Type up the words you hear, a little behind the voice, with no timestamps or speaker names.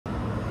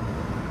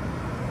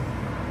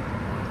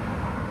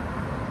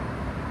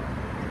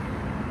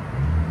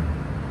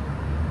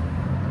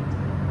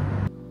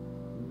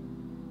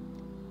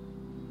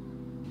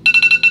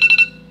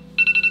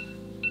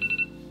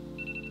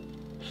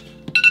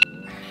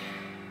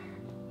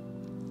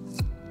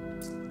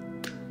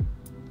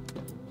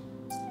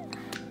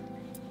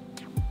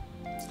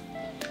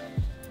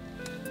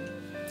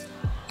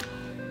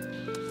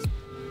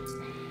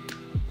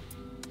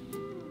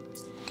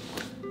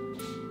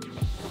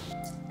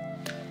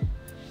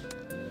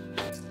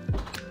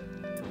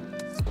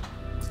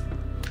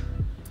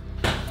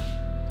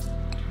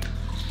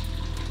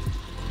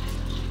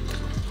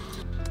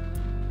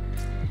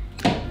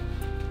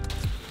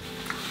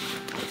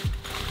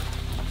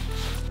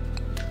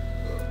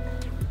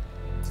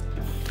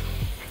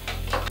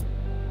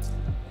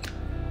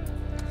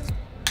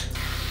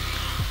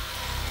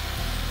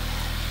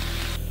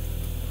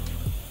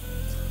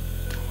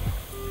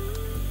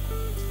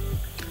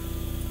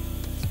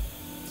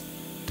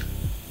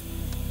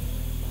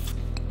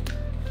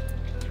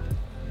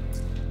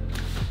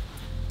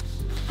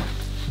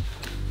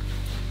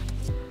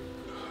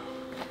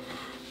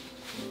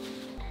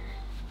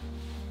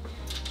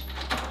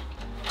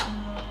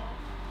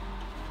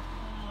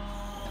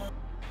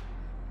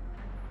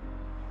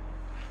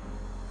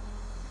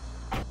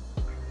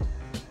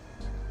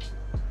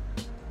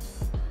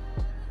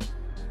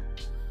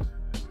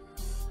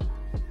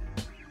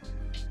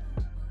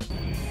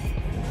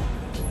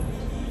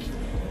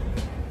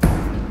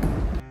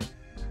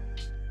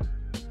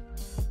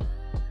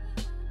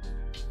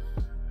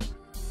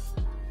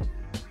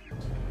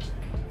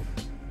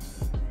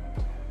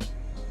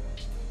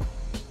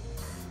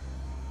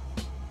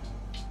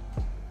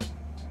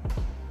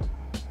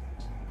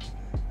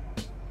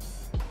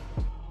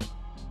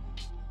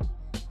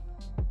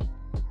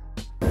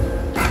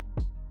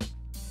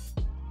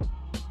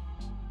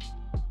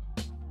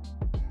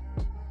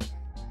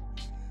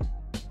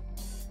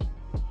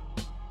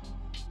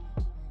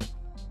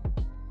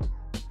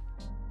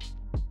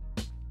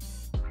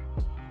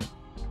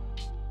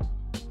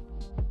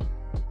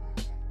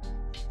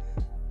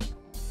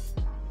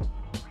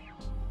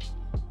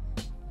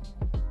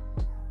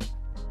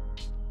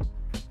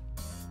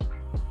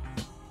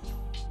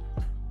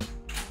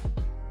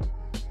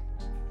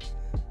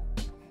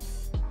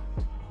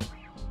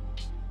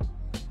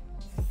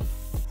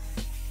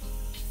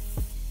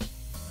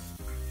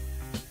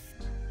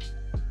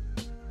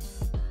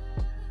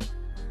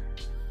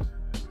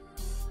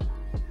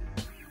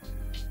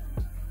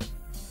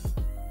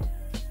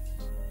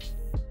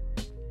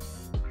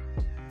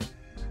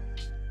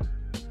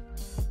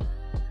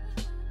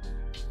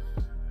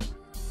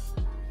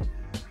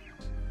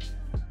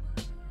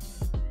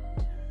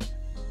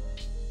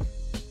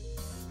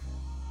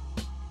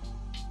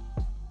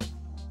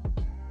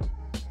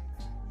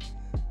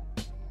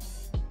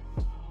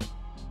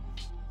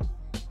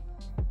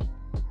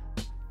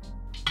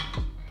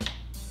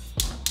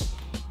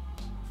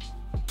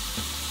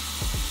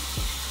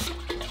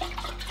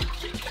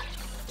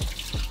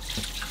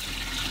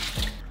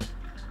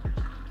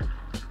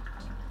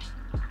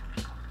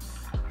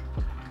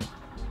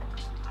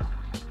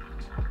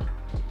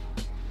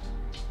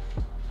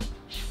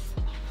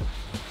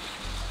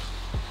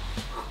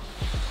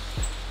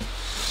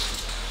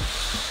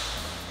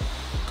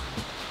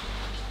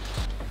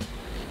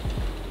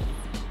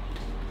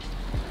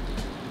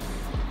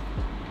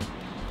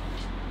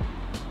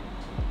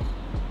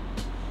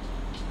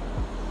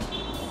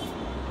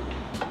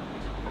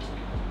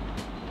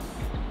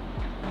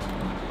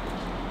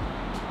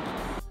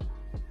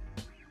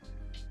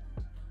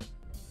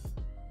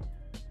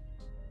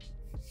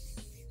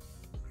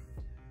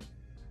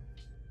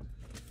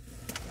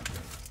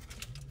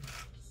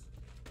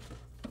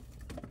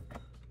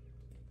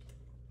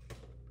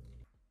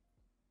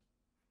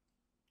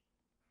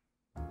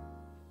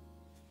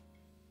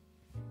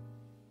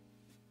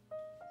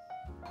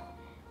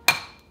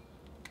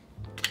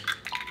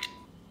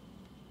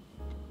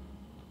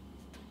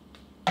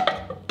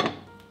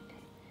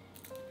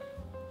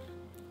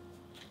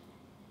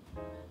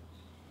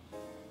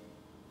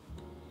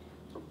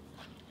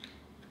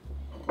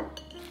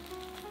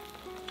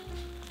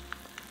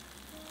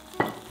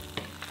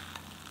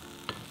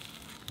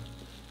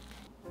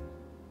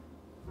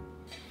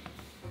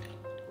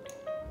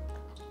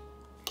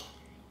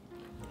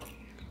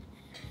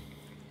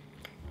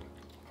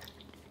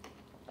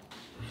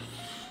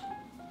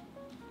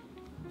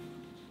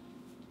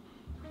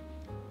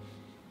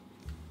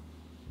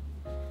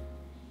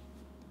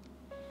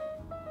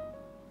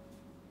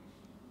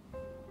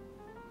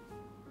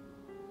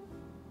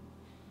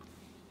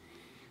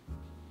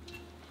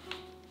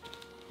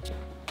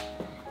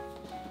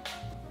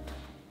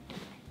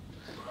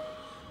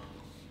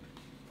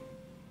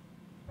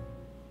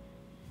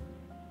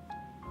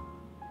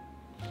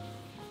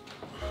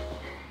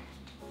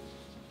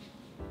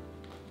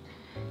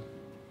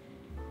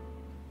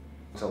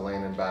to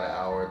Lane in about an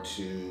hour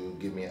to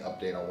give me an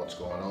update on what's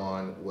going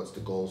on, what's the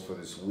goals for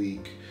this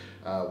week,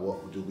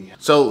 what do we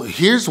have. So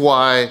here's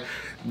why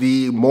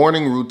the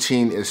morning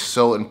routine is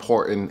so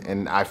important,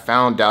 and I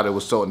found out it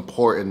was so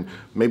important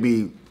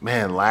maybe,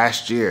 man,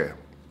 last year,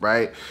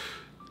 right?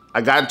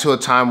 I got into a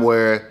time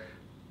where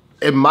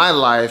in my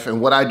life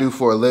and what I do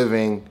for a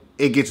living,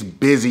 it gets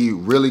busy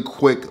really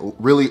quick,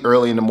 really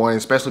early in the morning,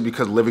 especially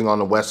because living on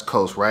the West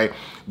Coast, right?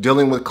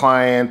 Dealing with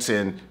clients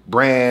and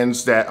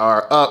brands that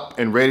are up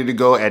and ready to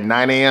go at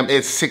 9 a.m.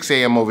 It's 6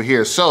 a.m. over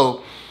here.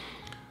 So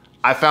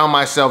I found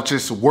myself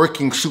just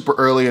working super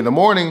early in the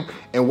morning,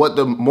 and what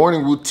the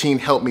morning routine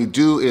helped me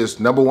do is,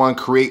 number one,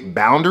 create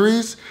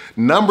boundaries.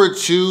 Number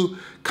two,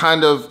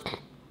 kind of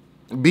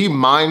be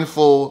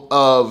mindful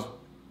of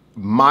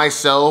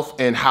myself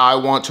and how I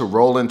want to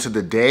roll into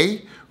the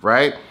day,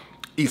 right?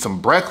 Eat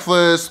some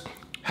breakfast,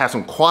 have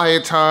some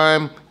quiet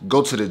time,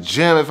 go to the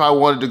gym if I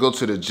wanted to go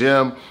to the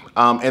gym,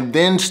 and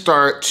then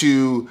start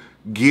to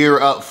gear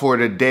up for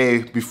the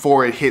day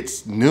before it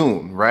hits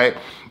noon, right?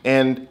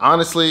 And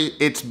honestly,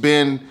 it's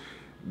been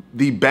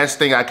the best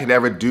thing I could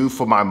ever do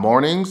for my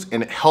mornings,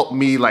 and it helped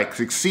me like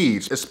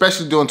succeed,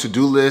 especially doing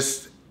to-do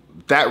lists.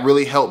 That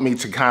really helped me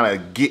to kind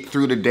of get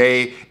through the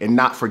day and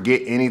not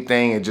forget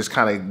anything and just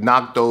kind of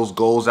knock those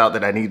goals out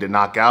that I need to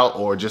knock out,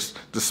 or just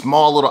the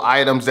small little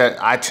items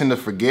that I tend to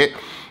forget.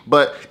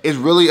 But it's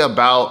really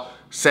about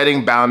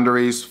setting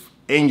boundaries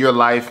in your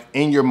life,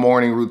 in your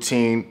morning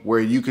routine, where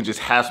you can just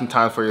have some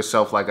time for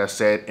yourself, like I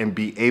said, and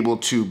be able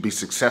to be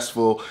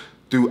successful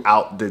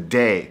throughout the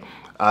day.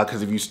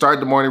 Because if you start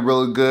the morning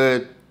really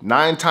good,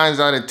 9 times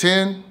out of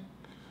 10,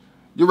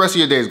 your rest of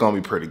your day is gonna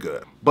be pretty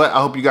good. But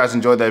I hope you guys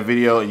enjoyed that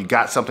video and you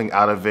got something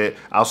out of it.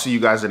 I'll see you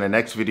guys in the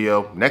next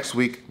video next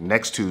week,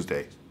 next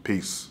Tuesday.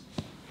 Peace.